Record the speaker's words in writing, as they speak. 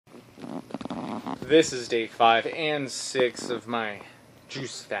This is day 5 and 6 of my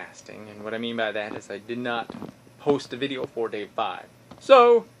juice fasting, and what I mean by that is I did not post a video for day 5.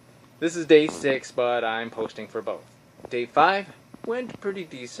 So, this is day 6, but I'm posting for both. Day 5 went pretty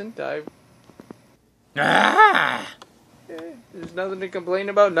decent. There's nothing to complain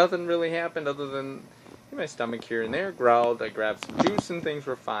about, nothing really happened other than my stomach here and there growled. I grabbed some juice and things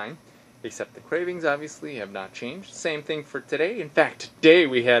were fine. Except the cravings, obviously, have not changed. Same thing for today. In fact, today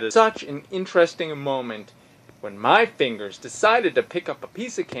we had such an interesting moment when my fingers decided to pick up a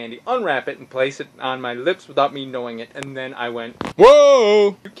piece of candy, unwrap it, and place it on my lips without me knowing it. And then I went,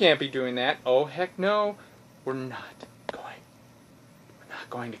 "Whoa! You can't be doing that." Oh, heck no. We're not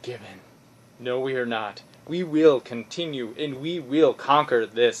going to give in. No, we are not. We will continue, and we will conquer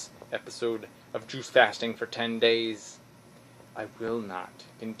this episode of juice fasting for 10 days. I will not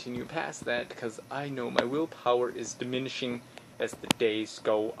continue past that because I know my willpower is diminishing as the days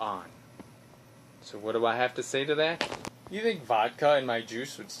go on. So what do I have to say to that? You think vodka in my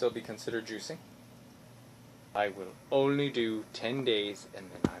juice would still be considered juicing? I will only do 10 days and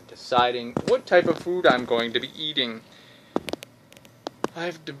then I'm deciding what type of food I'm going to be eating.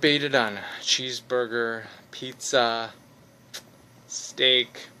 I've debated on cheeseburger, pizza,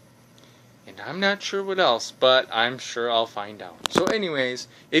 steak, and I'm not sure what else, but I'm sure I'll find out. So anyways,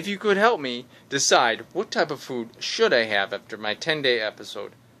 if you could help me decide what type of food should I have after my 10-day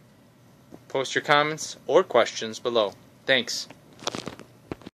episode, post your comments or questions below. Thanks.